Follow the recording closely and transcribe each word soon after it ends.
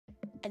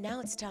And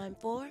now it's time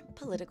for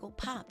Political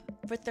Pop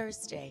for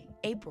Thursday,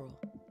 April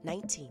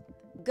 19th.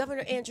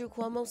 Governor Andrew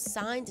Cuomo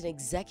signed an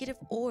executive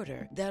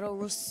order that'll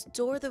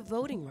restore the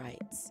voting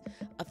rights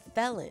of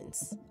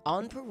felons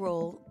on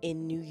parole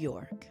in New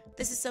York.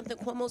 This is something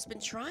Cuomo's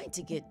been trying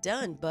to get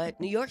done, but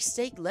New York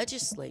State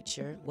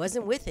legislature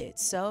wasn't with it,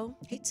 so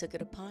he took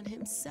it upon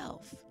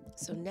himself.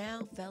 So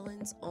now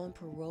felons on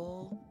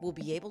parole will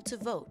be able to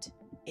vote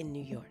in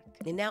New York.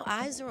 And now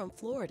eyes are on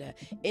Florida.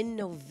 In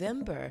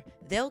November,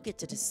 they'll get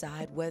to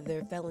decide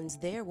whether felons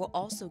there will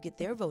also get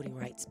their voting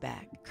rights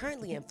back.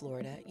 Currently in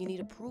Florida, you need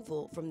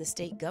approval from the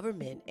state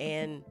government,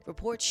 and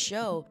reports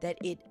show that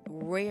it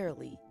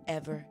rarely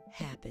ever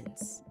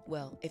happens.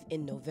 Well, if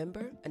in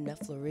November enough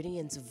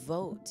Floridians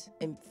vote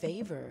in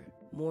favor,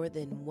 more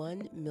than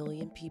 1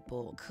 million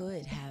people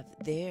could have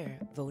their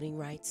voting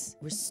rights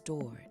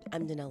restored.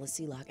 I'm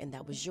DanellaNOW, and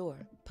that was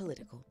your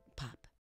Political